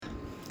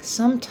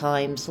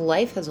Sometimes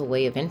life has a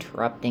way of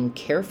interrupting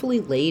carefully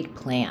laid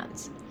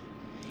plans.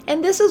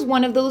 And this is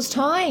one of those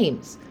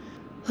times.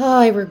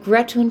 I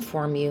regret to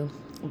inform you,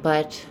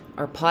 but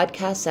our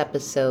podcast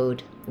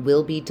episode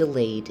will be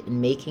delayed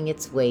in making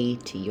its way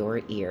to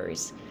your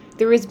ears.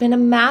 There has been a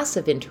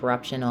massive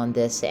interruption on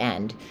this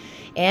end,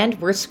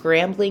 and we're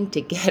scrambling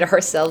to get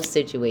ourselves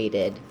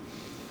situated.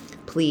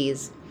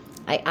 Please,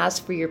 I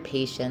ask for your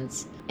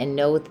patience and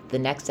know that the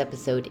next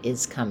episode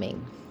is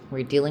coming.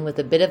 We're dealing with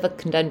a bit of a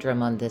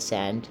conundrum on this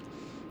end.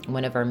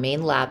 One of our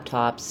main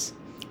laptops,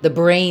 the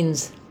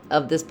brains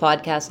of this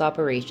podcast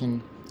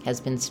operation, has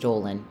been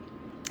stolen.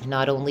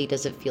 Not only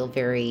does it feel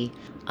very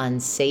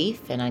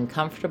unsafe and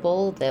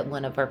uncomfortable that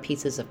one of our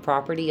pieces of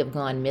property have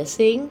gone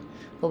missing,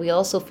 but we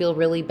also feel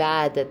really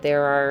bad that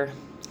there are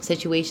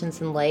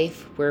situations in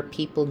life where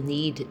people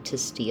need to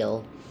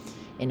steal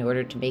in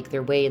order to make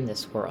their way in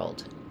this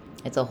world.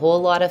 It's a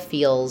whole lot of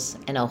feels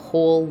and a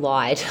whole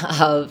lot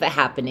of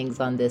happenings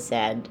on this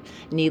end.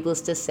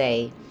 Needless to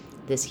say,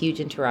 this huge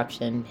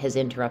interruption has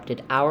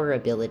interrupted our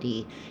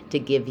ability to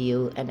give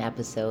you an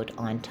episode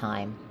on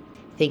time.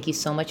 Thank you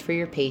so much for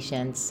your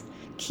patience.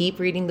 Keep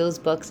reading those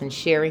books and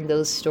sharing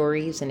those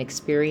stories and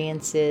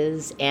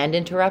experiences and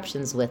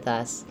interruptions with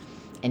us.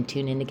 And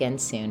tune in again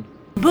soon.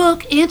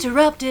 Book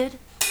interrupted.